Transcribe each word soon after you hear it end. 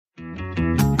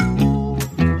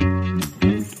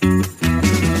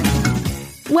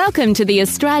Welcome to the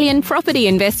Australian Property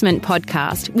Investment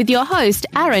Podcast with your host,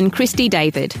 Aaron Christie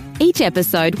David. Each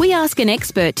episode, we ask an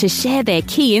expert to share their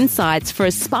key insights for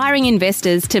aspiring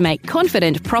investors to make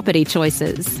confident property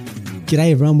choices.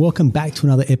 G'day everyone, welcome back to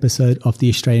another episode of the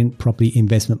Australian Property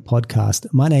Investment Podcast.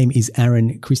 My name is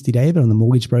Aaron Christie David. I'm the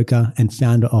mortgage broker and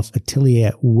founder of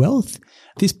Atelier Wealth.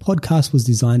 This podcast was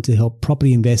designed to help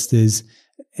property investors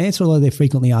answer a lot of their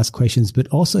frequently asked questions, but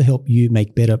also help you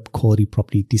make better quality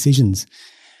property decisions.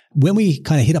 When we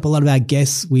kind of hit up a lot of our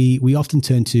guests, we often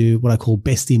turn to what I call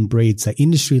best in breed. So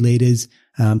industry leaders,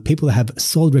 people that have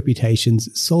solid reputations,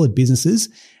 solid businesses,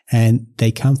 and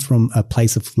they come from a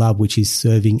place of love, which is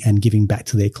serving and giving back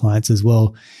to their clients as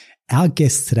well. Our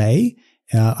guest today,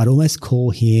 I'd almost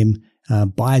call him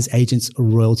buyer's agent's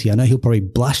royalty. I know he'll probably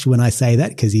blush when I say that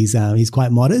because he's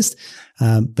quite modest.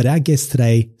 But our guest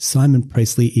today, Simon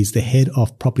Pressley, is the head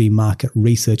of property market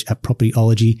research at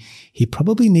Propertyology. He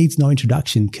probably needs no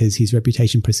introduction because his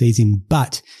reputation precedes him.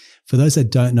 But for those that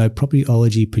don't know,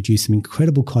 Propertyology produce some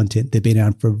incredible content. They've been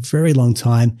around for a very long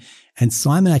time. And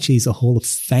Simon actually is a Hall of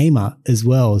Famer as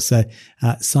well. So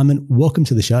Simon, welcome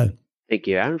to the show. Thank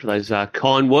you, Aaron, for those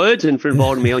kind words and for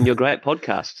inviting me on your great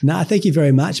podcast. No, thank you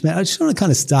very much, man. I just want to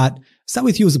kind of start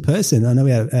with you as a person. I know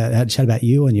we had a chat about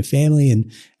you and your family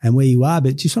and where you are,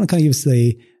 but just want to kind of give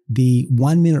us the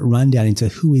 1 minute rundown into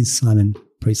who is Simon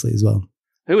Pressley as well.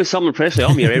 Who is Simon Pressley?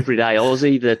 I'm your everyday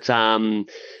Aussie that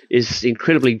is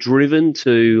incredibly driven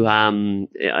to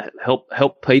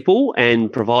help people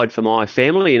and provide for my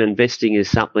family. And investing is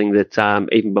something that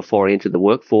even before I entered the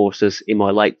workforce, as in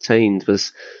my late teens,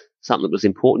 was something that was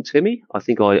important to me. I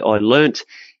think I learnt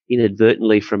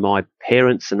inadvertently from my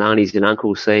parents and aunties and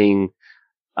uncles seeing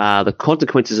the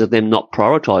consequences of them not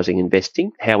prioritising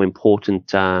investing, how important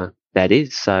that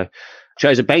is. So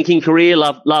chose a banking career,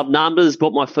 love numbers,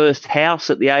 bought my first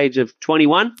house at the age of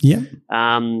 21. Yeah.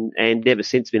 And ever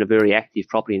since been a very active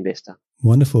property investor.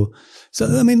 Wonderful. So,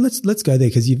 I mean, let's go there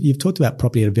because you've talked about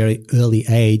property at a very early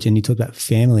age and you talked about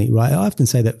family, right? I often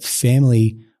say that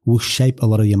family will shape a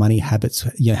lot of your money habits,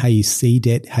 you know, how you see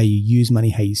debt, how you use money,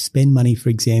 how you spend money, for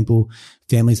example.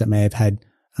 Families that may have had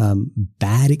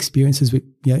bad experiences with,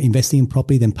 you know, investing in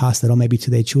property, then pass that on maybe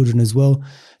to their children as well.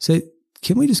 So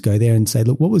can we just go there and say,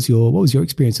 look, what was your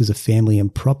experience as a family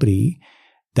and property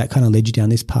that kind of led you down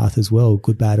this path as well,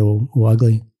 good, bad, or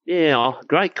ugly? Yeah,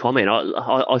 great comment.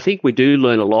 I think we do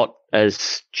learn a lot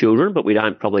as children, but we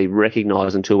don't probably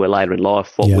recognise until we're later in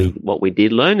life what we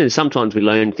did learn. And sometimes we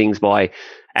learn things by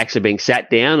actually being sat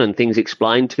down and things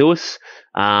explained to us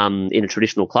in a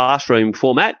traditional classroom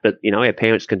format. But you know, our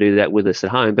parents can do that with us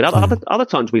at home. But other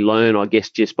times we learn, I guess,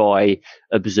 just by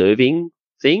observing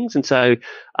things. And so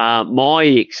my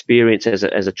experience as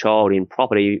a child in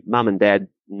property, mum and dad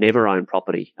never owned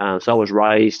property. So I was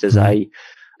raised as a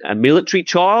military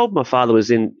child. My father was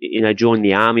joined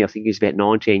the army. I think he was about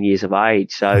 19 years of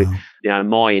age. So,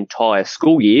 my entire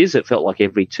school years, it felt like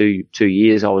every two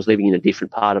years I was living in a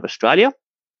different part of Australia.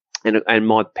 And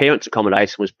my parents'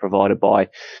 accommodation was provided by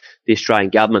the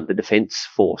Australian government, the Defence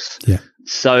Force. Yeah.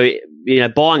 So,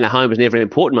 buying a home was never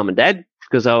important, mum and dad,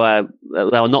 because they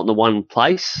were not in the one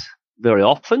place very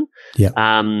often. Yeah.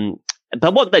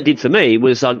 But what that did for me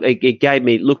was it gave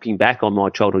me, looking back on my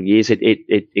childhood years,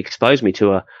 it exposed me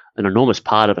to an enormous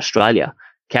part of Australia,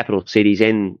 capital cities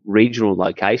and regional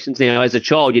locations. Now, as a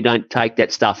child, you don't take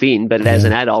that stuff in, but as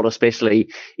an adult, especially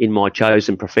in my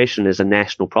chosen profession as a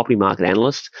national property market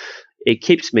analyst, it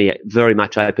keeps me very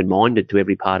much open-minded to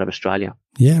every part of Australia.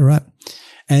 Yeah, right.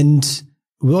 And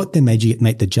what then made you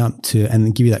make the jump to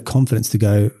and give you that confidence to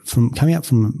go from coming up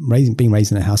from being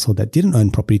raised in a household that didn't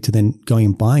own property to then going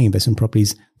and buying investment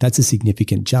properties? That's a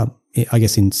significant jump, I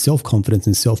guess, in self-confidence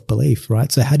and self-belief,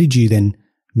 right? So how did you then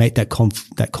make that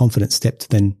confident step to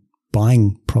then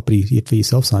buying property for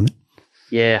yourself, Simon?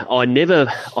 Yeah, I never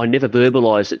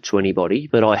verbalised it to anybody,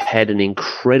 but I had an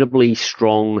incredibly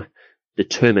strong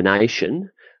determination.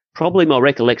 Probably my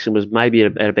recollection was maybe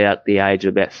at about the age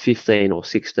of about 15 or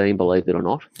 16, believe it or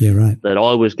not. Yeah, right. That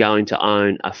I was going to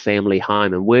own a family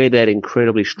home. And where that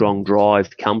incredibly strong drive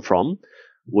come from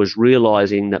was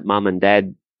realising that mum and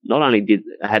dad, not only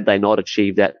had they not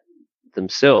achieved that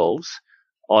themselves,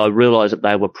 I realised that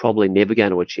they were probably never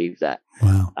going to achieve that.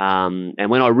 Wow. And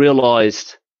when I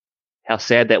realised how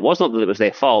sad that was, not that it was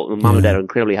their fault, and mum and dad are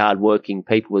incredibly hard-working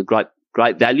people with great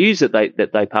values that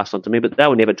they passed on to me, but they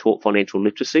were never taught financial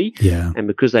literacy. Yeah. And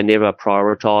because they never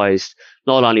prioritised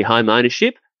not only home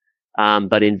ownership,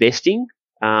 but investing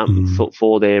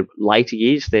for their later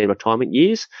years, their retirement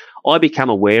years, I became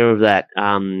aware of that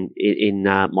in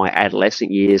my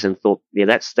adolescent years and thought,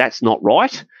 that's not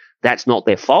right. That's not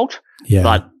their fault. Yeah.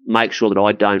 But make sure that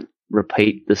I don't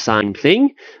repeat the same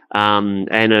thing.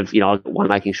 And of, one,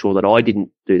 making sure that I didn't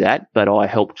do that, but I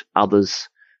helped others,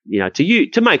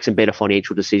 to make some better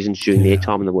financial decisions during their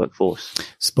time in the workforce.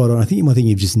 Spot on. I think one thing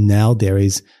you've just nailed there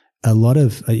is a lot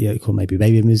of, maybe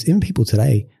baby boomers, even people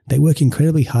today, they work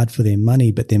incredibly hard for their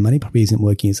money, but their money probably isn't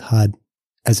working as hard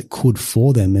as it could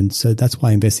for them. And so that's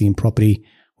why investing in property,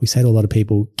 we say to a lot of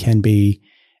people, can be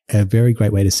a very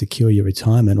great way to secure your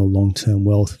retirement or long-term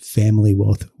wealth, family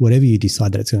wealth, whatever you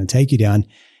decide that it's going to take you down.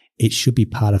 It should be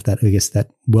part of that, I guess, that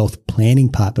wealth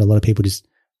planning part. But a lot of people just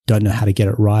don't know how to get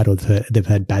it right, or they've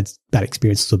had bad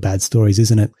experiences or bad stories,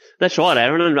 isn't it? That's right,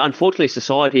 Aaron. And unfortunately,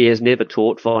 society has never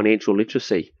taught financial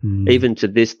literacy, even to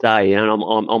this day. And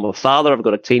I'm a father. I've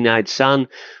got a teenage son.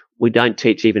 We don't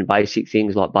teach even basic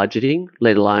things like budgeting,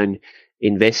 let alone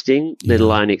investing, let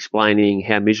alone explaining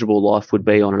how miserable life would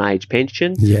be on an age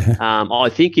pension. I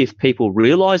think if people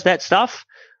realise that stuff,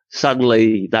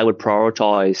 suddenly they would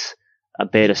prioritise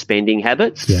better spending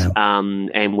habits,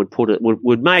 and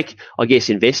would make, I guess,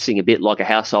 investing a bit like a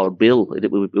household bill.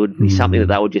 It would be something that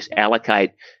they would just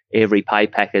allocate every pay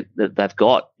packet that they've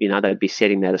got. They'd be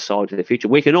setting that aside for the future.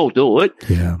 We can all do it,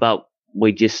 but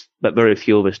very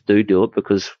few of us do it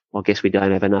because I guess we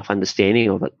don't have enough understanding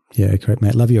of it. Yeah, correct,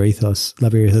 mate. Love your ethos.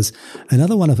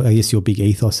 Another one of, I guess, your big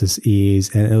ethoses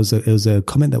is, and it was a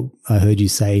comment that I heard you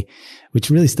say, which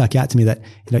really stuck out to me, that,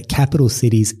 capital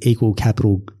cities equals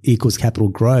capital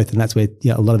growth. And that's where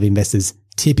a lot of investors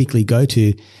typically go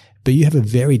to. But you have a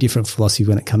very different philosophy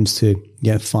when it comes to,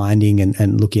 finding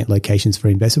and looking at locations for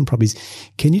investment properties.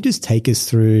 Can you just take us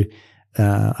through,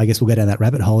 I guess we'll go down that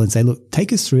rabbit hole and say, look,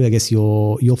 take us through, I guess,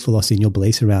 your philosophy and your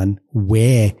beliefs around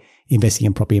where investing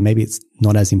in property, and maybe it's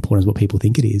not as important as what people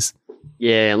think it is.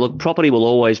 Yeah, look, property will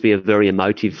always be a very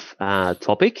emotive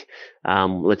topic.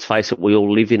 Let's face it, we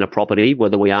all live in a property,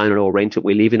 whether we own it or rent it,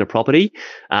 we live in a property.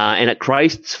 And it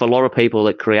creates, for a lot of people,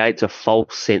 it creates a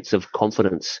false sense of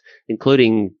confidence,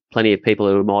 including plenty of people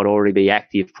who might already be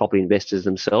active property investors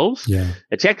themselves.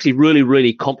 It's actually really,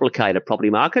 really complicated,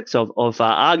 property markets. I've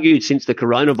argued since the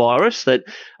coronavirus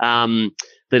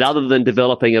that other than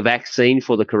developing a vaccine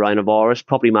for the coronavirus,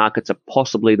 property markets are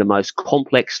possibly the most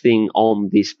complex thing on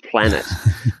this planet.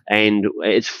 And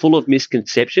it's full of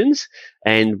misconceptions.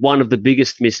 And one of the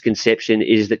biggest misconceptions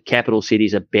is that capital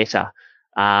cities are better.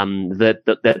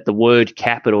 That the word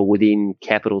capital within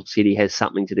capital city has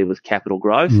something to do with capital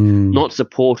growth, not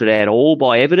supported at all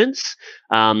by evidence.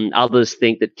 Others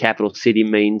think that capital city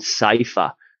means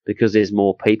safer because there's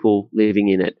more people living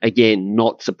in it. Again,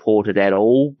 not supported at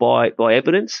all by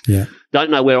evidence. Don't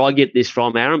know where I get this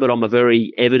from, Aaron, but I'm a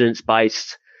very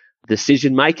evidence-based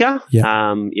decision maker.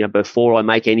 Before I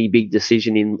make any big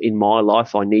decision in my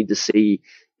life, I need to see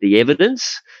the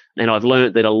evidence. And I've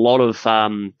learned that a lot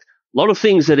of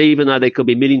things that, even though there could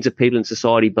be millions of people in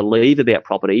society believe about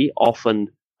property, often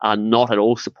are not at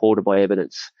all supported by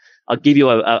evidence. I'll give you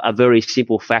a very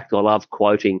simple fact I love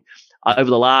quoting.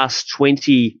 Over the last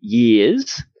 20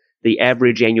 years, the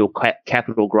average annual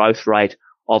capital growth rate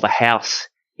of a house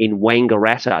in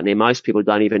Wangaratta, now most people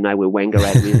don't even know where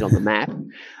Wangaratta is on the map,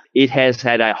 it has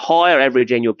had a higher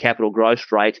average annual capital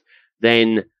growth rate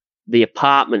than the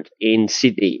apartment in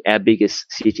Sydney, our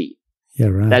biggest city. Yeah,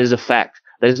 right. That is a fact.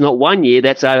 That is not 1 year,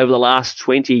 that's over the last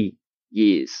 20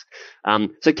 years.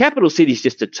 So capital city is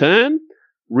just a term.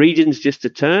 Region's just a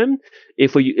term.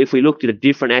 If we looked at a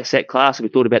different asset class, if we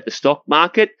thought about the stock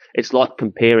market, it's like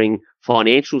comparing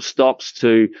financial stocks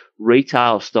to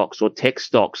retail stocks or tech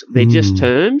stocks. They're just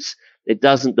terms. It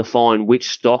doesn't define which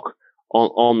stock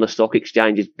on the stock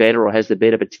exchange is better or has the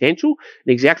better potential.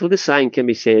 And exactly the same can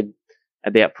be said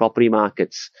about property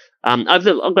markets. I've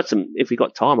got some, if we've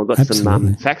got time, I've got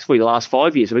some facts for you the last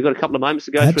 5 years. Have we got a couple of moments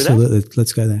to go through that? Absolutely.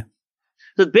 Let's go there.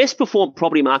 The best performed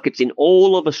property markets in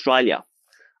all of Australia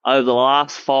over the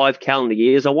last 5 calendar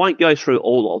years. I won't go through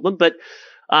all of them, but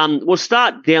we'll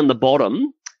start down the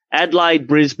bottom. Adelaide,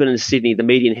 Brisbane and Sydney, the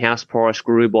median house price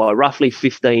grew by roughly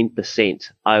 15%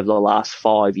 over the last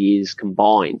 5 years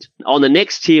combined. On the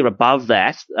next tier above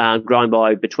that, grown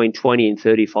by between 20 and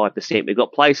 35%, we've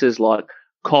got places like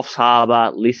Coffs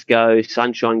Harbour, Lithgow,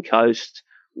 Sunshine Coast,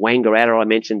 Wangaratta I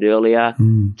mentioned earlier,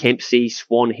 Kempsey,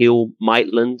 Swan Hill,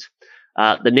 Maitland.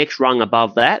 The next rung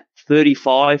above that,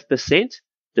 35%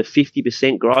 to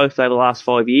 50% growth over the last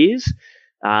 5 years.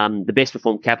 The best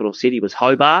performed capital city was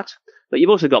Hobart. But you've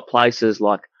also got places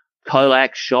like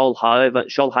Colac,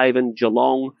 Shoalhaven,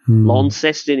 Geelong,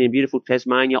 Launceston in beautiful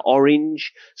Tasmania,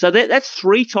 Orange. So that's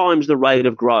 3 times the rate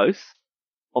of growth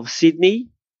of Sydney,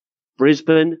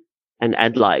 Brisbane and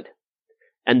Adelaide.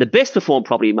 And the best performed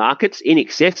property markets, in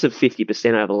excess of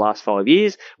 50% over the last 5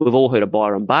 years, we've all heard of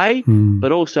Byron Bay,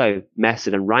 but also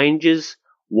Macedon Ranges,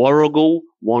 Warragul,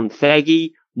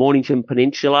 Wonthaggi, Mornington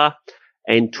Peninsula,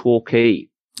 and Torquay.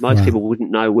 Most people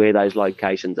wouldn't know where those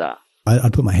locations are.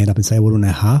 I'd put my hand up and say, well, on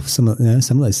half some of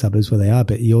those suburbs where they are,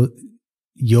 but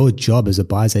your job as a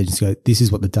buyer's agent is to go, this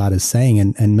is what the data is saying,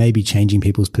 and maybe changing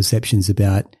people's perceptions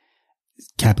about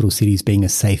capital cities being a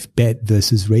safe bet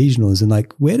versus regionals. And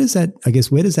like, where does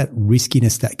that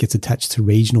riskiness that gets attached to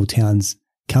regional towns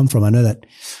come from? I know that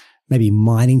maybe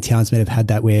mining towns may have had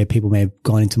that, where people may have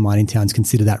gone into mining towns,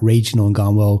 consider that regional and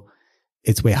gone, well,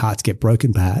 it's where hearts get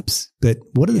broken perhaps. But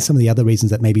what are some of the other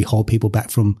reasons that maybe hold people back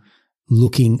from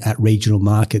looking at regional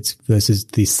markets versus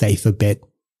the safer bet,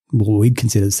 what we'd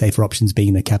consider the safer options being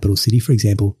in a capital city, for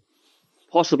example?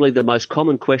 Possibly the most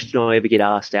common question I ever get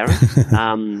asked,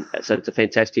 Aaron. So it's a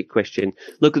fantastic question.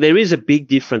 Look, there is a big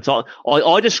difference.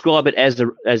 I describe it as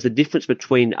the difference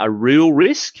between a real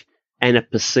risk and a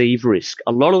perceived risk.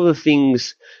 A lot of the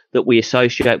things that we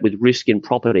associate with risk in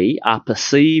property are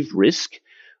perceived risk,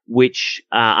 which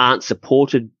aren't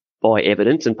supported by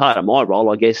evidence. And part of my role,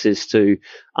 I guess, is to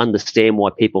understand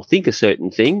why people think a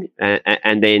certain thing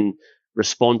and then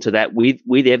respond to that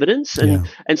with evidence.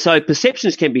 And so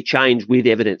perceptions can be changed with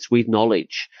evidence, with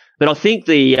knowledge. But I think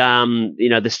the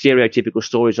stereotypical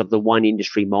stories of the one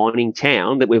industry mining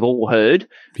town that we've all heard,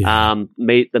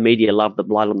 the media love the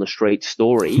blood on the street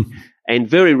story. And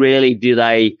very rarely do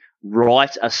they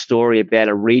write a story about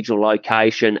a regional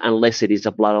location unless it is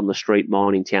a blood on the street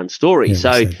mining town story. Yeah,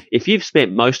 so if you've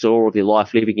spent most or all of your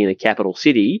life living in a capital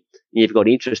city and you've got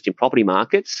interest in property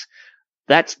markets,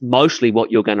 that's mostly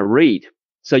what you're going to read.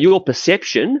 So your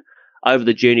perception over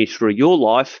the journey through your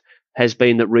life has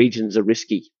been that regions are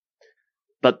risky.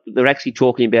 But they're actually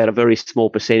talking about a very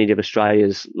small percentage of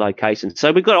Australia's locations.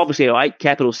 So we've got obviously 8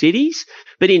 capital cities,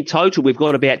 but in total we've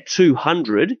got about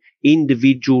 200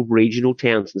 individual regional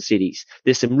towns and cities.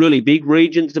 There's some really big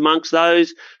regions amongst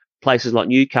those, places like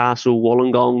Newcastle,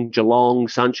 Wollongong, Geelong,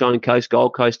 Sunshine Coast,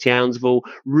 Gold Coast, Townsville,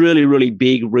 really, really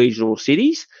big regional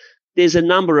cities. There's a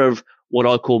number of what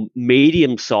I call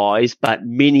medium-sized but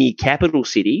mini capital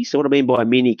cities. So what I mean by a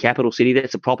mini capital city,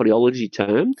 that's a propertyology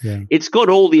term. Yeah. It's got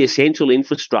all the essential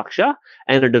infrastructure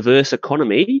and a diverse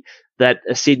economy that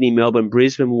a Sydney, Melbourne,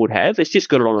 Brisbane would have. It's just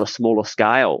got it on a smaller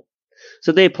scale.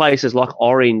 So they're places like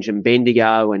Orange and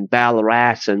Bendigo and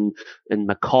Ballarat and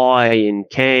Mackay and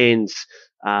Cairns,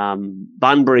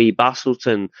 Bunbury,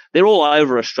 Busselton. They're all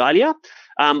over Australia.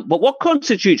 But what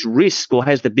constitutes risk or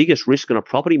has the biggest risk on a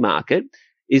property market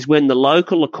is when the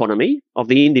local economy of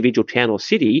the individual town or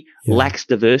city lacks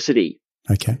diversity.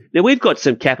 Okay. Now, we've got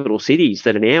some capital cities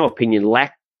that, in our opinion,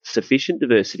 lack sufficient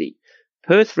diversity.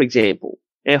 Perth, for example,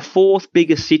 our 4th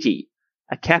biggest city,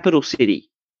 a capital city.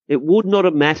 It would not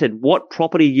have mattered what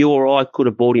property you or I could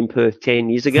have bought in Perth 10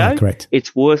 years ago. Correct.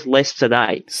 It's worth less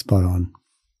today. Spot on.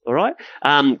 All right.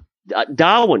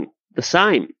 Darwin, the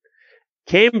same.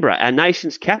 Canberra, our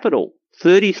nation's capital,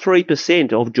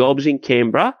 33% of jobs in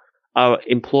Canberra are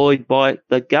employed by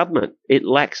the government. It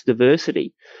lacks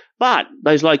diversity. But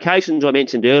those locations I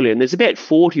mentioned earlier, and there's about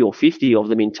 40 or 50 of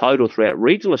them in total throughout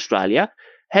regional Australia,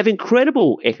 have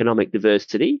incredible economic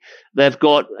diversity. They've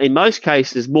got, in most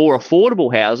cases, more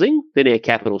affordable housing than our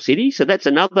capital city. So that's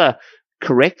another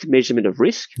correct measurement of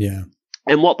risk. Yeah.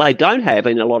 And what they don't have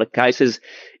in a lot of cases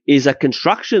is a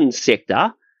construction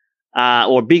sector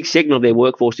or a big segment of their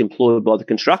workforce employed by the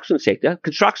construction sector.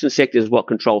 Construction sector is what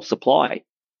controls supply.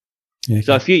 Okay.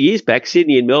 So a few years back,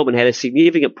 Sydney and Melbourne had a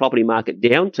significant property market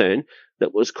downturn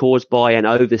that was caused by an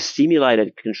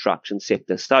overstimulated construction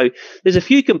sector. So there's a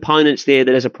few components there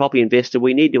that as a property investor,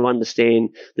 we need to understand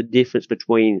the difference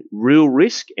between real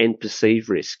risk and perceived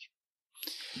risk.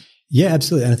 Yeah,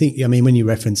 absolutely. And I think, when you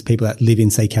reference people that live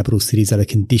in, say, capital cities that are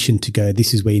conditioned to go,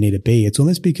 this is where you need to be, it's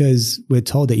almost because we're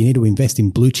told that you need to invest in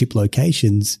blue chip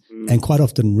locations. And quite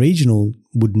often regional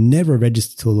would never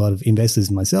register to a lot of investors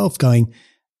and myself going,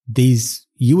 these,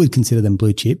 you would consider them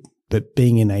blue chip, but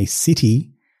being in a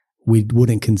city, we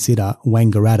wouldn't consider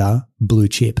Wangaratta blue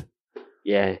chip.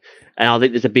 Yeah. And I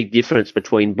think there's a big difference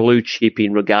between blue chip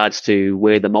in regards to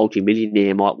where the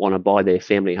multimillionaire might want to buy their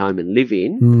family home and live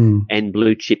in and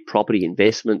blue chip property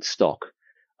investment stock.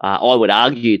 I would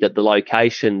argue that the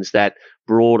locations that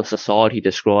broader society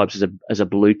describes as a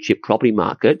blue chip property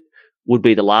market would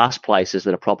be the last places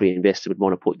that a property investor would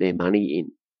want to put their money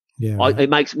in. Yeah, right. I'm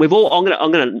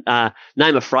going to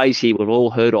name a phrase here we've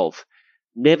all heard of.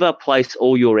 Never place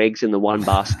all your eggs in the one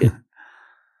basket.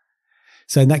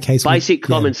 So in that case, basic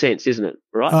common sense, isn't it?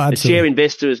 Right? Oh, a share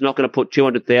investor is not going to put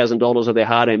 $200,000 of their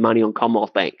hard-earned money on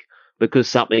Commonwealth Bank because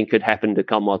something could happen to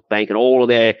Commonwealth Bank and all of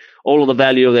the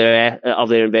value of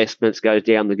their investments goes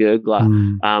down the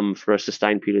gurgler for a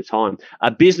sustained period of time.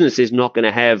 A business is not going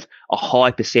to have a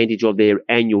high percentage of their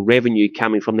annual revenue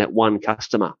coming from that one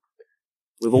customer.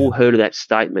 We've all heard of that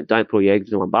statement, don't put all your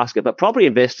eggs in one basket. But property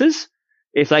investors,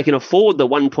 if they can afford the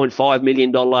 $1.5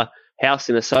 million house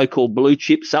in a so-called blue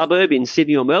chip suburb in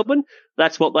Sydney or Melbourne,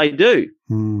 that's what they do.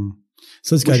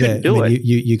 So let's go there.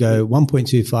 You go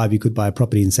 1.25, you could buy a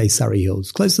property in, say, Surrey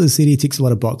Hills. Close to the city, ticks a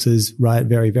lot of boxes, right?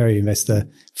 Very, very investor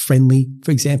friendly,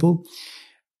 for example.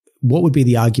 What would be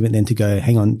the argument then to go,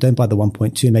 hang on, don't buy the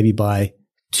 1.2, maybe buy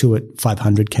 2 at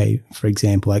 500K, for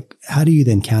example? Like, how do you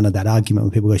then counter that argument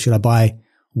when people go, should I buy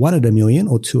 1 at $1 million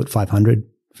or 2 at 500,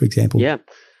 for example? Yeah.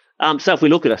 So if we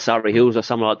look at a Surrey Hills or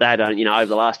something like that, over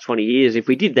the last 20 years, if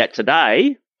we did that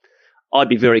today, I'd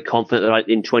be very confident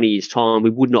that in 20 years' time, we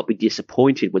would not be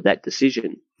disappointed with that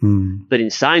decision. But in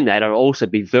saying that, I'd also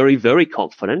be very, very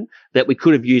confident that we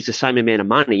could have used the same amount of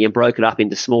money and broke it up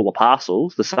into smaller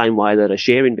parcels, the same way that a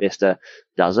share investor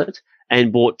does it,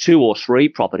 and bought 2 or 3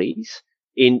 properties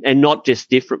and not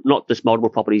just multiple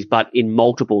properties, but in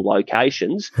multiple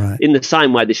locations. Right. In the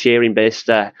same way the share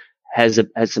investor has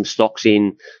some stocks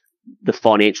in the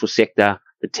financial sector,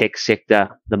 the tech sector,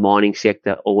 the mining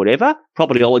sector, or whatever.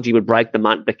 Propertyology would break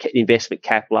the investment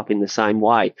capital up in the same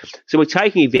way. So we're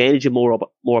taking advantage of more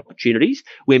opportunities.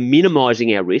 We're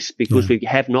minimising our risk because we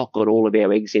have not got all of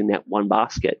our eggs in that one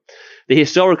basket. The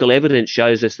historical evidence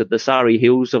shows us that the Surrey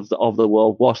Hills of the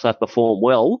world, whilst they perform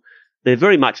well, they're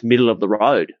very much middle of the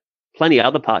road. Plenty of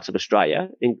other parts of Australia.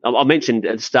 And I mentioned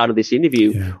at the start of this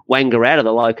interview, Wangaratta,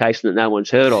 the location that no one's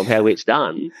heard of, how it's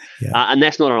done. And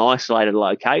that's not an isolated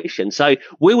location. So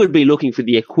we would be looking for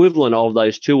the equivalent of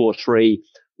those 2 or 3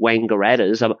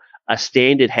 Wangarattas, a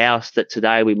standard house that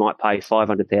today we might pay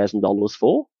 $500,000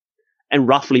 for, and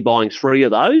roughly buying 3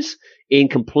 of those in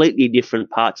completely different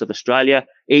parts of Australia,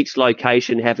 each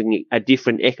location having a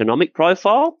different economic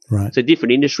profile. Right. So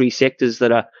different industry sectors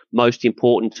that are most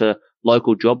important to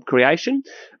local job creation.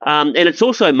 And it's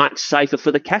also much safer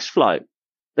for the cash flow.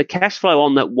 The cash flow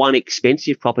on that one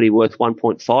expensive property worth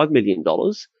 $1.5 million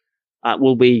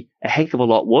will be a heck of a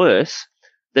lot worse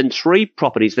than 3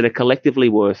 properties that are collectively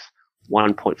worth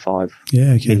 $1.5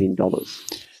 million.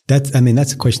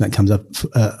 That's a question that comes up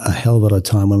a hell of a lot of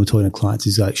time when we're talking to clients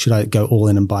is like, should I go all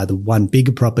in and buy the one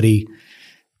bigger property,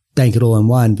 bank it all in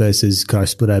one, versus could I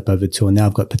split up over 2? And now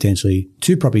I've got potentially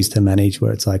 2 properties to manage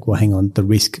where it's like, well, hang on, the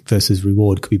risk versus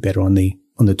reward could be better on the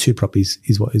 2 properties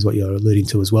is what you're alluding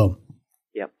to as well.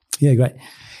 Yeah, great.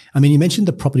 I mean, you mentioned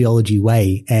the Propertyology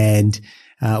way, and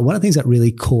one of the things that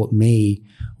really caught me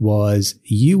was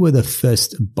you were the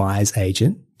first buyer's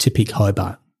agent to pick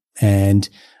Hobart. And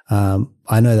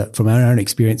I know that from our own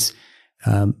experience,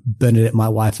 Bernadette, my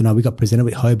wife, and I, we got presented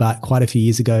with Hobart quite a few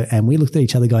years ago, and we looked at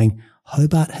each other going,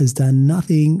 Hobart has done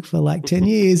nothing for like 10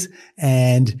 years,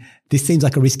 and this seems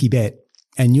like a risky bet.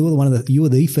 And you were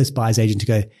the first buyer's agent to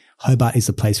go, Hobart is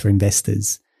the place for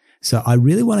investors. So I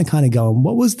really want to kind of go on,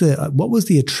 what was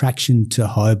the attraction to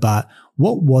Hobart?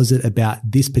 What was it about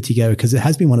this particular, because it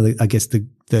has been one of the, I guess,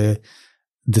 the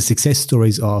success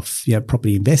stories of,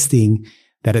 property investing,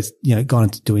 that it's, gone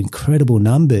to do incredible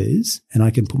numbers. And I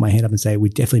can put my hand up and say, we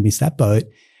definitely missed that boat.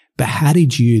 But how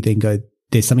did you then go,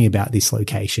 there's something about this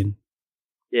location?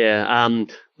 Yeah.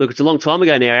 Look, it's a long time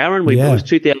ago now, Aaron. It was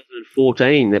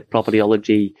 2014 that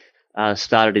Propertyology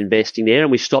started investing there,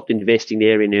 and we stopped investing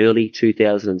there in early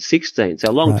 2016. So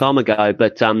a long time ago,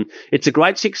 but it's a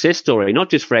great success story, not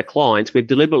just for our clients. We've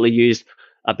deliberately used,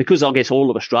 because I guess all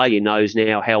of Australia knows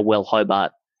now how well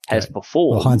Hobart has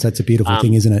performed. Well, hindsight's a beautiful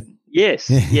thing, isn't it? Yes,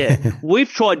 yeah. We've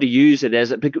tried to use it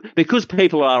because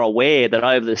people are aware that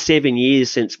over the 7 years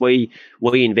since we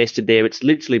invested there, it's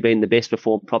literally been the best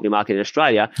performed property market in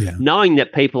Australia. Yeah. Knowing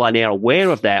that people are now aware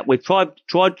of that, we've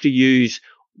tried to use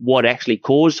what actually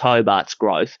caused Hobart's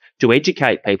growth to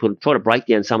educate people and try to break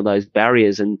down some of those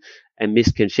barriers and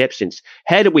misconceptions.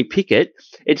 How did we pick it?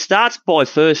 It starts by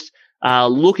first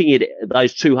looking at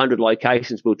those 200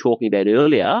 locations we were talking about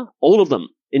earlier. All of them.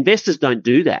 Investors don't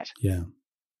do that. Yeah.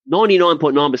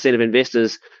 99.9% of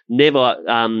investors never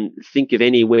think of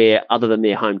anywhere other than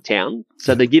their hometown,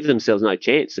 so they give themselves no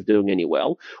chance of doing any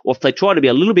well. Or if they try to be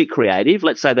a little bit creative,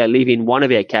 let's say they live in one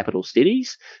of our capital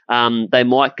cities, they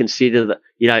might consider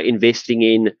that, investing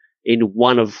in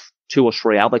one of 2 or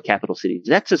 3 other capital cities.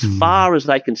 That's as far as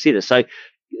they consider. So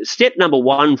step number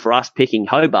 1 for us picking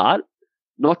Hobart,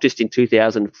 not just in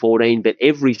 2014, but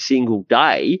every single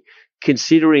day,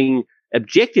 considering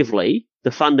objectively the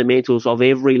fundamentals of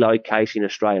every location in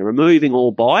Australia, removing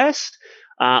all bias.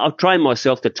 I've trained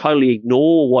myself to totally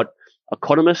ignore what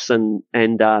economists and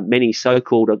many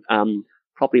so-called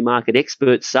property market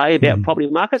experts say about property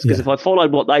markets. Because if I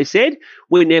followed what they said,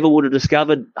 we never would have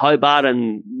discovered Hobart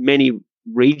and many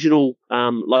regional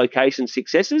location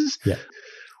successes. Yeah.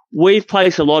 We've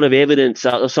placed a lot of evidence,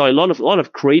 a lot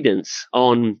of credence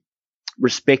on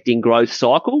respecting growth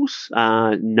cycles,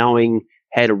 knowing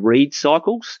how to read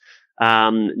cycles,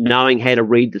 knowing how to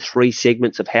read the three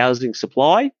segments of housing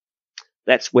supply.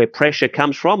 That's where pressure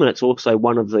comes from, and it's also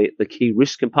one of the key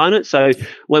risk components. So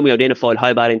when we identified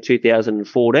Hobart in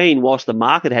 2014, whilst the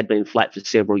market had been flat for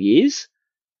several years,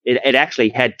 it actually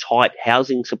had tight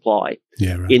housing supply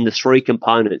in the three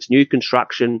components: new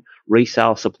construction,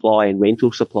 resale supply, and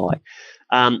rental supply.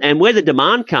 And where the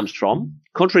demand comes from,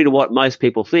 contrary to what most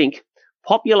people think,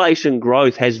 population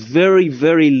growth has very,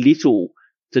 very little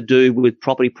to do with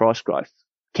property price growth.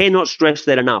 Cannot stress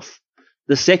that enough.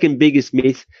 The second biggest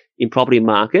myth in property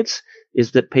markets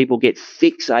is that people get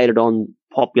fixated on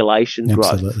population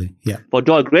growth. Absolutely, yeah. If I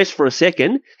digress for a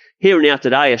second, here and now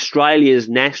today, Australia's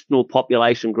national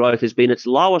population growth has been its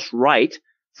lowest rate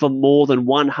for more than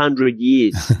 100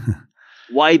 years,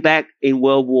 way back in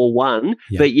World War I,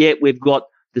 but yet we've got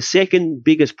the second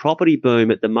biggest property boom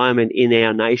at the moment in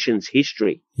our nation's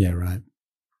history. Yeah, right.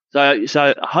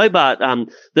 So Hobart,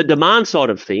 the demand side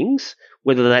of things,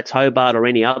 whether that's Hobart or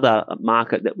any other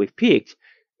market that we've picked,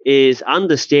 is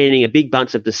understanding a big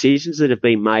bunch of decisions that have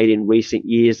been made in recent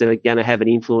years that are going to have an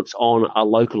influence on a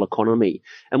local economy.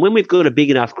 And when we've got a big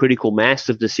enough critical mass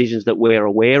of decisions that we're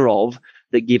aware of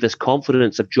that give us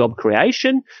confidence of job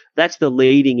creation, that's the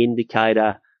leading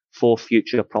indicator for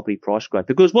future property price growth.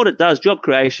 Because what it does, job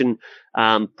creation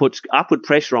puts upward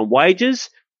pressure on wages,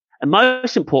 and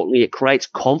most importantly, it creates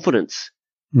confidence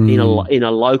in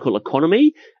a local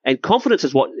economy. And confidence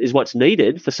is what's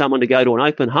needed for someone to go to an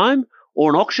open home or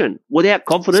an auction. Without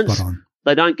confidence,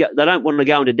 they don't want to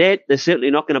go into debt. They're certainly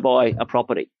not going to buy a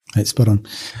property. That's spot on.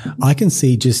 I can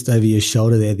see just over your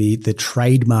shoulder there the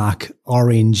trademark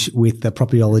orange with the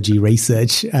propertyology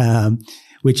research,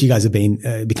 which you guys have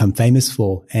become famous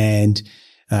for. And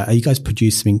you guys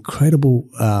produce some incredible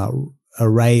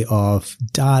array of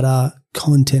data,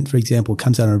 content, for example,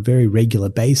 comes out on a very regular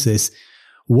basis.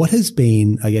 What has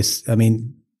been,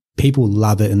 people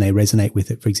love it and they resonate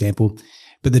with it, for example,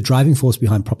 but the driving force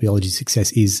behind propertyology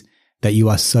success is that you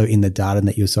are so in the data and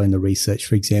that you're so in the research,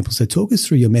 for example. So talk us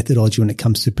through your methodology when it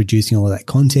comes to producing all of that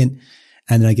content,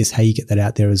 and then I guess how you get that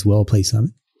out there as well, please,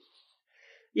 Simon.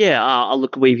 Yeah,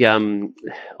 look,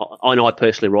 I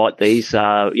personally write these,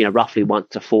 roughly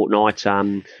once a fortnight.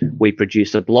 We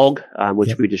produce a blog,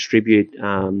 which we distribute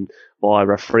via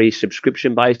a free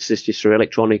subscription basis, just through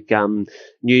electronic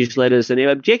newsletters. And the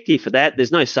objective for that,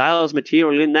 there's no sales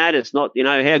material in that. It's not,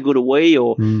 how good are we,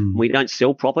 or we don't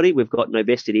sell property. We've got no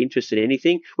vested interest in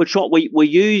anything. We're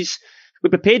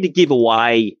prepared to give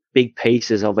away big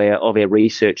pieces of our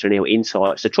research and our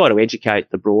insights to try to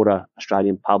educate the broader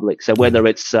Australian public. So whether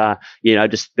it's,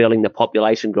 dispelling the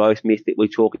population growth myth that we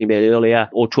were talking about earlier,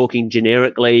 or talking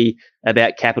generically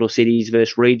about capital cities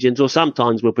versus regions, or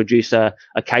sometimes we'll produce a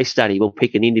case study. We'll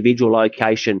pick an individual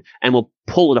location and we'll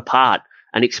pull it apart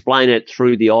and explain it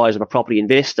through the eyes of a property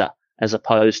investor, as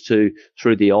opposed to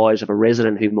through the eyes of a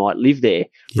resident who might live there,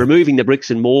 removing the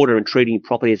bricks and mortar and treating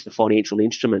property as a financial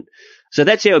instrument. So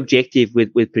that's our objective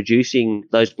with producing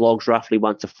those blogs roughly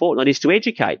once a fortnight, is to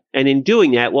educate. And in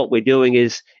doing that, what we're doing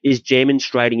is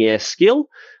demonstrating our skill.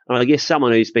 And I guess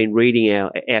someone who's been reading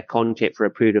our content for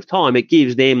a period of time, it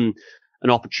gives them an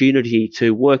opportunity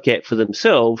to work out for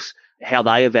themselves how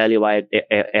they evaluate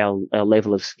our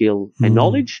level of skill and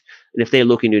knowledge. And if they're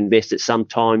looking to invest at some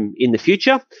time in the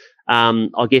future,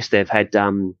 I guess they've had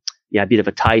a bit of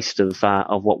a taste of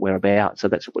what we're about. So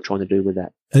that's what we're trying to do with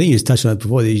that. I think you just touched on it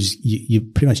before. You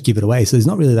pretty much give it away. So there's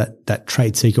not really that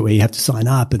trade secret where you have to sign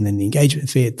up and then the engagement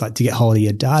fee, like to get hold of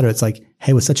your data. It's like,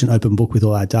 hey, we're such an open book with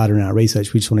all our data and our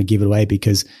research. We just want to give it away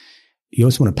because you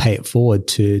also want to pay it forward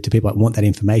to people that want that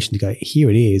information to go, here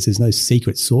it is. There's no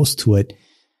secret source to it.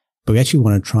 But we actually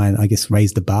want to try and, I guess,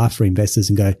 raise the bar for investors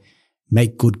and go,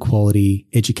 make good quality,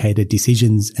 educated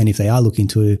decisions. And if they are looking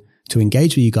to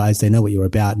engage with you guys, they know what you're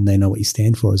about and they know what you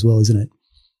stand for as well, isn't it?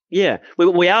 Yeah,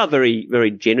 we are very, very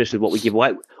generous with what we give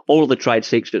away. All of the trade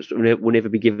secrets will never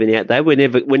be given out there. We're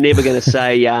never going to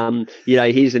say,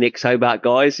 here's an ex-Hobart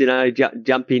guys,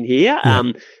 jump in here.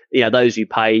 Yeah. Those who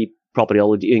pay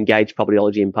propertyology, engage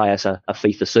propertyology and pay us a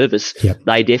fee for service,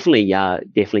 they definitely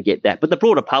get that. But the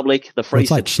broader public, the free,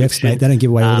 it's like chefs, mate. They don't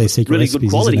give away all their secret really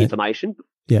recipes, good quality information.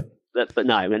 Yeah. But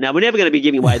no, we're never going to be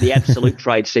giving away the absolute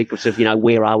trade secrets of,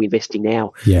 where are we investing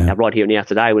now? Yeah. Right here and now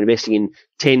today, we're investing in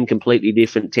 10 completely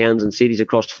different towns and cities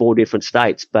across 4 different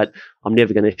states, but I'm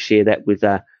never going to share that with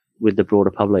the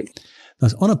broader public.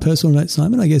 On a personal note,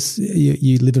 Simon, I guess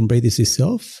you live and breathe this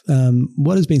yourself.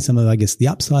 What has been some of, I guess, the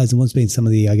upsides, and what's been some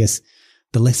of the, I guess,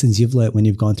 the lessons you've learned when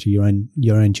you've gone through your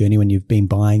own journey, when you've been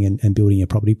buying and building your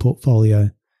property portfolio?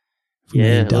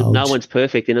 Yeah, look, no one's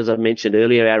perfect. And as I mentioned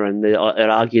earlier, Aaron, I'd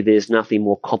argue there's nothing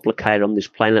more complicated on this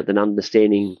planet than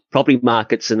understanding property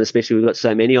markets, and especially we've got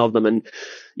so many of them. And,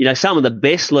 some of the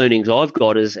best learnings I've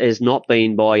got has not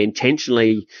been by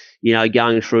intentionally,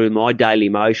 going through my daily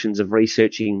motions of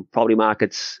researching property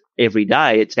markets every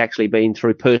day. It's actually been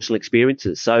through personal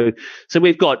experiences. So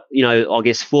we've got, I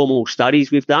guess, formal studies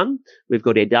we've done. We've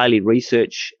got our daily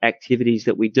research activities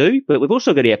that we do, but we've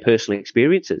also got our personal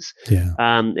experiences. Yeah.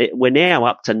 We're now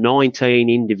up to 19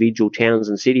 individual towns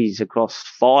and cities across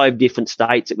 5 different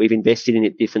states that we've invested in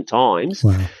at different times.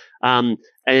 Wow.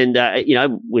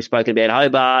 We've spoken about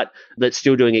Hobart, that's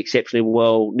still doing exceptionally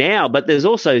well now, but there's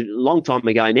also a long time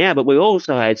ago now, but we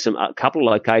also had a couple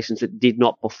of locations that did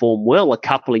not perform well a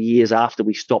couple of years after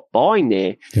we stopped buying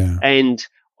there. Yeah. And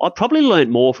I probably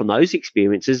learned more from those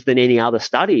experiences than any other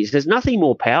studies. There's nothing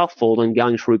more powerful than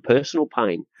going through personal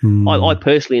pain. I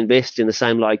personally invest in the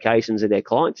same locations that our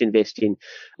clients invest in.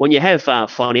 When you have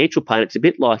financial pain, it's a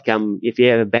bit like if you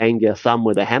ever banged your thumb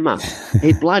with a hammer.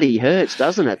 It bloody hurts,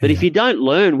 doesn't it? But if you don't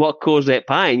learn what caused that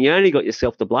pain, you only got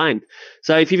yourself to blame.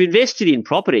 So if you've invested in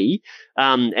property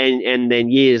and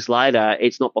then years later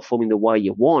it's not performing the way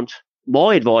you want,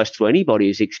 my advice to anybody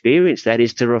who's experienced that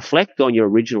is to reflect on your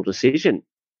original decision.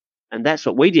 And that's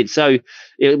what we did. So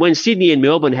when Sydney and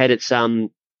Melbourne had its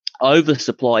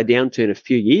oversupply downturn a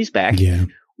few years back,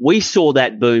 we saw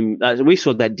that boom. We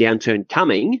saw that downturn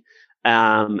coming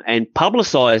and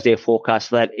publicised our forecast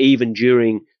for that even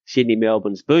during Sydney,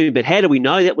 Melbourne's boom. But how do we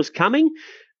know that was coming?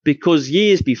 Because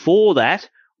years before that,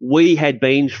 we had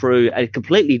been through a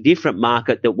completely different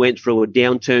market that went through a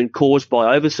downturn caused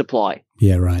by oversupply.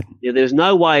 Yeah, right. There's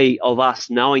no way of us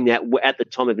knowing that at the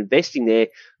time of investing there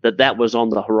that was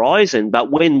on the horizon. But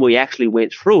when we actually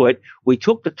went through it, we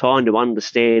took the time to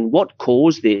understand what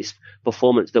caused this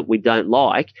performance that we don't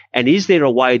like, and is there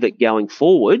a way that going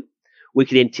forward we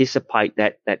could anticipate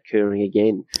that occurring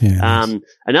again. Yeah,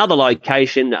 another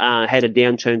location had a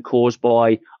downturn caused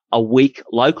by a weak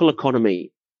local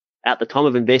economy. At the time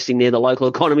of investing there, the local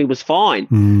economy was fine,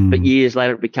 but years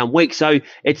later it became weak. So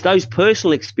it's those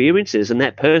personal experiences and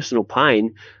that personal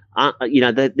pain,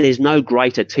 there's no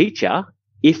greater teacher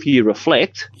if you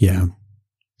reflect to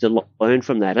learn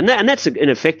from that. And that's an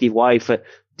effective way for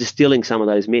distilling some of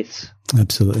those myths.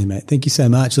 Absolutely, mate. Thank you so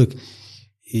much. Look,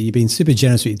 you've been super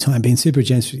generous with your time, been super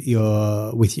generous with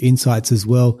your insights as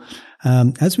well.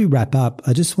 As we wrap up,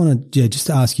 I just want to just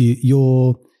ask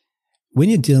you when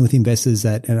you're dealing with investors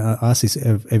and I ask this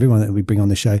of everyone that we bring on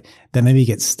the show, that maybe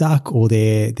get stuck or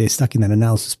they're stuck in that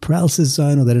analysis paralysis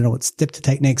zone, or they don't know what step to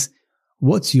take next.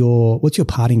 What's your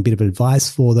parting bit of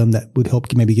advice for them that would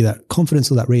help maybe give that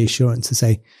confidence or that reassurance to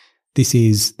say,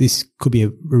 this could be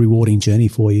a rewarding journey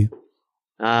for you?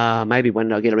 Maybe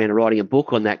when I get around to writing a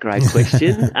book on that great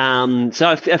question.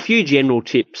 So a few general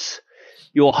tips.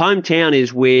 Your hometown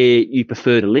is where you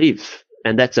prefer to live.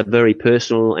 And that's a very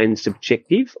personal and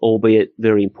subjective, albeit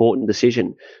very important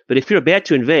decision. But if you're about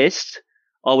to invest,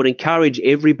 I would encourage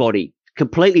everybody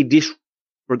completely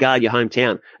disregard your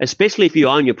hometown, especially if you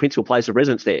own your principal place of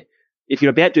residence there. If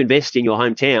you're about to invest in your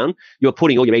hometown, you're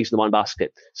putting all your eggs in the one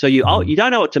basket. So you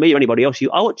don't owe it to me or anybody else. You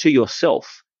owe it to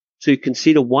yourself to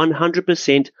consider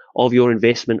 100% of your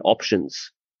investment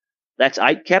options. That's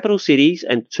 8 capital cities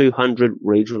and 200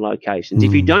 regional locations.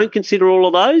 If you don't consider all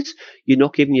of those, you're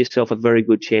not giving yourself a very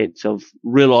good chance of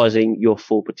realising your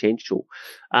full potential.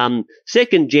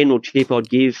 Second general tip I'd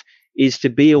give is to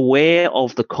be aware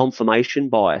of the confirmation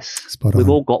bias. Spot on. We've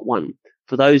all got one.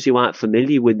 For those who aren't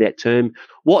familiar with that term,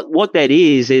 what that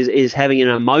is having an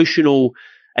emotional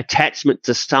attachment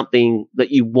to something that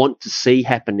you want to see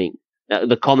happening.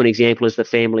 The common example is the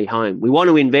family home. We want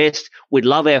to invest. We'd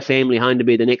love our family home to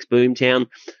be the next boom town.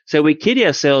 So we kid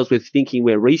ourselves with thinking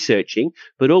we're researching,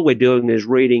 but all we're doing is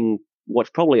reading what's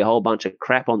probably a whole bunch of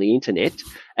crap on the internet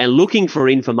and looking for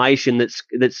information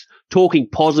that's talking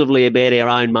positively about our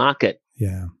own market.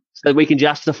 Yeah. So we can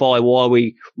justify why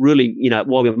we really,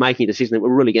 why we're making a decision that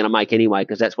we're really going to make anyway,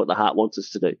 because that's what the heart wants us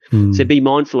to do. So be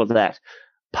mindful of that.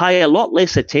 Pay a lot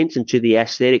less attention to the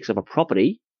aesthetics of a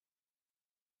property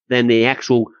than the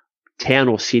actual town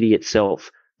or city itself.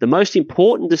 The most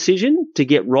important decision to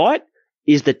get right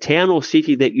is the town or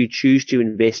city that you choose to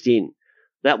invest in.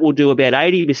 that will do about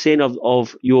 80%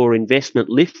 of your investment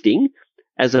lifting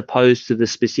as opposed to the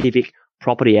specific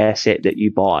property asset that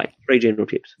you buy. 3 general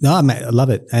tips. No, mate, I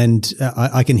love it. And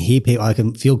I can hear people, I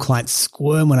can feel clients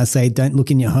squirm when I say, don't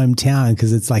look in your hometown,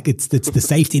 because it's like, it's the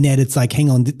safety net. It's like, hang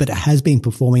on, but it has been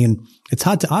performing, and it's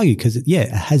hard to argue because it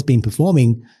has been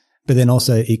performing, but then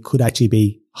also it could actually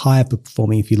be higher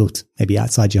performing if you looked maybe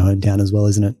outside your hometown as well,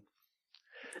 isn't it?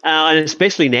 And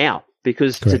especially now,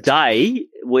 because Correct. Today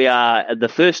we are at the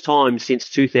first time since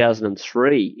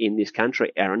 2003 in this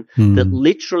country, Aaron, that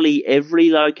literally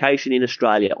every location in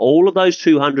Australia, all of those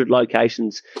 200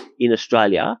 locations in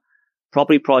Australia,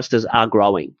 property prices are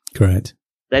growing. Correct.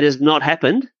 That has not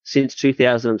happened since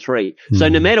 2003. So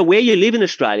no matter where you live in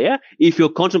Australia, if you're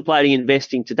contemplating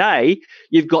investing today,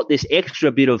 you've got this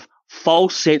extra bit of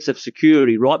false sense of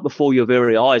security right before your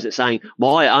very eyes that's saying,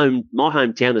 my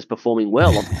hometown is performing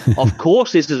well. Of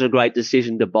course, this is a great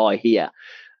decision to buy here.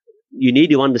 You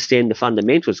need to understand the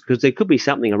fundamentals, because there could be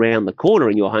something around the corner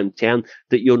in your hometown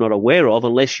that you're not aware of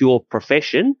unless your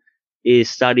profession is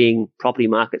studying property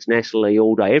markets nationally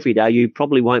all day, every day. You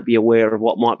probably won't be aware of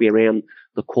what might be around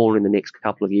the corner in the next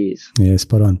couple of years. Yeah,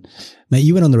 spot on. Mate,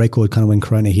 you went on the record kind of when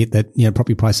Corona hit that,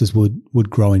 property prices would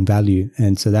grow in value.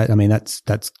 And so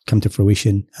that's come to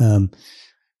fruition.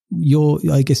 Your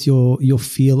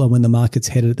feel on when the market's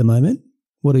headed at the moment,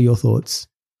 what are your thoughts?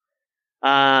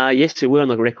 Yes, we're on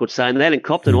the record saying that, and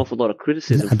copped an awful lot of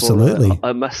criticism. Absolutely.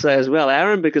 I must say as well,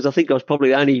 Aaron, because I think I was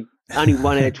probably only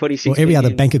 1 out of 26. Well, every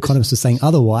other bank economist was saying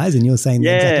otherwise, and you're saying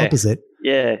the exact opposite.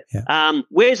 Yeah.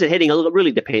 Where's it heading? It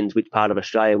really depends which part of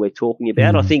Australia we're talking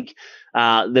about. I think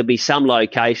there'll be some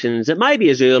locations that maybe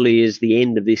as early as the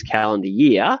end of this calendar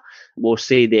year will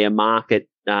see their market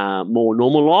more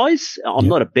normalise. I'm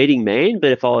not a betting man,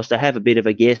 but if I was to have a bit of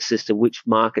a guess as to which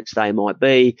markets they might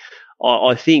be,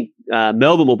 I think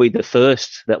Melbourne will be the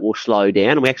first that will slow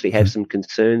down, and we actually have some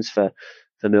concerns for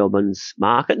Melbourne's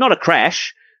market. Not a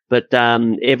crash, but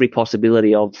every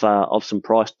possibility of some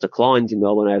price declines in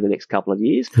Melbourne over the next couple of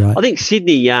years. Right. I think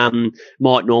Sydney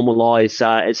might normalise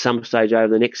at some stage over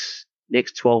the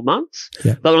next 12 months.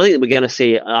 Yeah. But I think that we're going to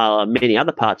see many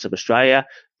other parts of Australia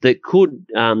that could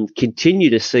continue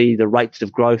to see the rates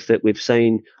of growth that we've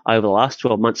seen over the last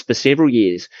 12 months for several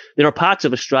years. There are parts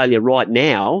of Australia right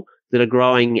now that are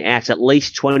growing at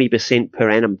least 20% per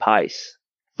annum pace.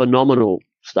 Phenomenal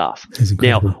stuff.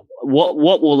 Now, what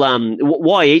will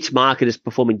why each market is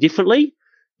performing differently,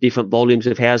 different volumes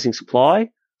of housing supply,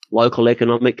 local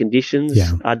economic conditions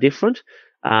are different.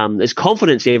 There's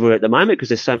confidence everywhere at the moment because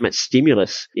there's so much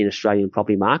stimulus in Australian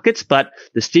property markets, but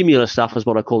the stimulus stuff is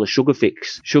what I call a sugar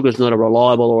fix. Sugar is not a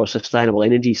reliable or a sustainable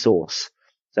energy source.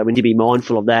 So we need to be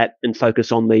mindful of that and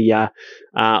focus on the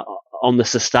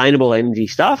sustainable energy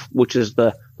stuff, which is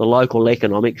the local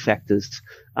economic factors.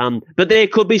 But there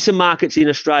could be some markets in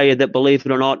Australia that, believe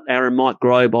it or not, Aaron, might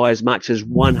grow by as much as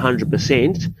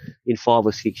 100% in 5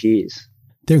 or 6 years.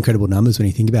 They're incredible numbers when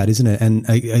you think about it, isn't it? And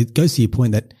it goes to your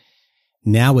point that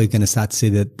now we're going to start to see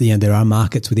that there are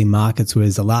markets within markets,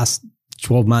 whereas the last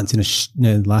 12 months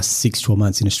last 6-12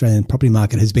 months in Australian property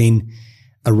market has been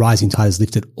a rising tide has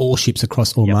lifted all ships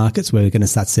across all markets. We're going to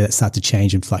start to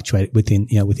change and fluctuate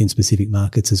within specific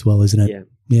markets as well, isn't it?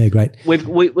 Yeah, great.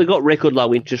 We've got record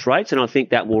low interest rates, and I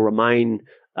think that will remain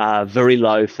very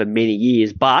low for many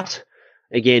years. But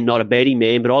again, not a betting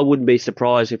man, but I wouldn't be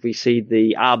surprised if we see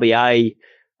the RBA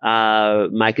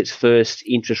make its first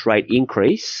interest rate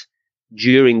increase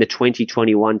during the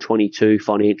 2021-22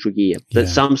 financial year. At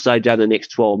some stage over the next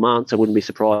 12 months, I wouldn't be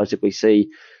surprised if we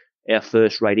see our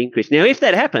first rate increase. Now, if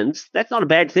that happens, that's not a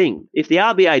bad thing. If the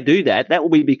RBA do that, that will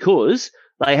be because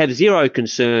they have zero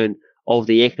concern of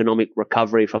the economic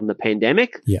recovery from the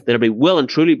pandemic. That'll be well and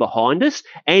truly behind us.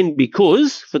 And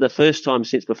because for the first time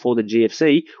since before the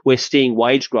GFC, we're seeing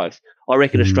wage growth. I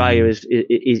reckon Australia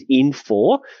is in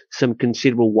for some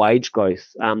considerable wage growth.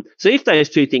 So if those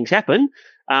two things happen,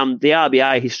 the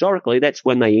RBA historically, that's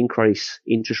when they increase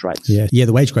interest rates. Yeah,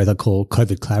 the wage growth I call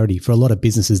COVID clarity. For a lot of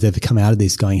businesses, they've come out of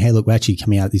this going, hey, look, we're actually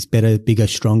coming out of this better, bigger,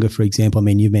 stronger, for example. I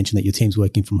mean, you've mentioned that your team's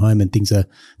working from home and things are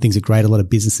great. A lot of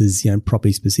businesses,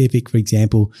 property specific, for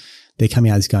example, they're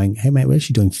coming out of this going, hey, mate, we're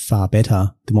actually doing far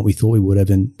better than what we thought we would have.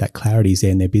 And that clarity is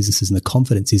there in their businesses and the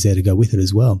confidence is there to go with it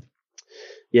as well.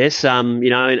 Yes, and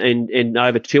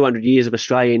over 200 years of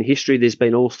Australian history, there's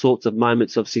been all sorts of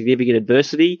moments of significant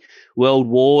adversity, world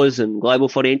wars and global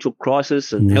financial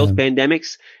crisis and health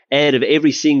pandemics. Out of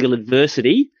every single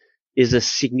adversity is a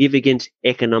significant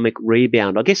economic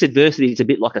rebound. I guess adversity is a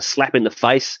bit like a slap in the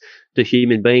face to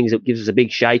human beings. It gives us a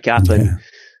big shake up and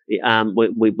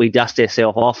we dust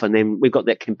ourselves off, and then we've got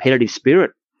that competitive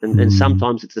spirit And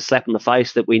sometimes it's a slap in the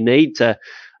face that we need to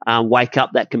wake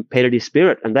up that competitive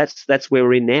spirit. And that's where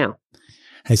we're in now.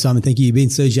 Hey, Simon, thank you. You've been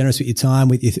so generous with your time,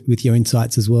 with your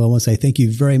insights as well. I want to say thank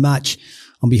you very much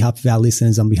on behalf of our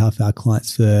listeners, on behalf of our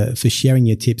clients for sharing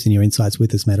your tips and your insights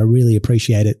with us, mate. I really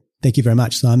appreciate it. Thank you very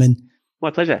much, Simon.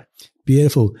 My pleasure.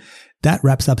 Beautiful. That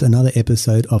wraps up another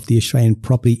episode of the Australian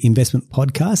Property Investment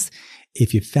Podcast.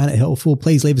 If you found it helpful,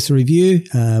 please leave us a review.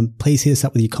 Please hit us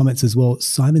up with your comments as well.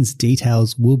 Simon's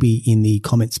details will be in the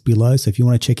comments below. So if you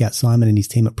want to check out Simon and his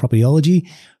team at Propertyology,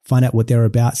 find out what they're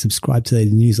about, subscribe to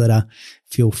the newsletter,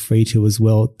 feel free to as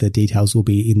well. The details will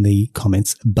be in the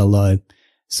comments below.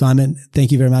 Simon,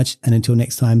 thank you very much. And until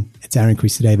next time, it's Aaron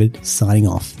Christy David signing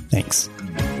off. Thanks.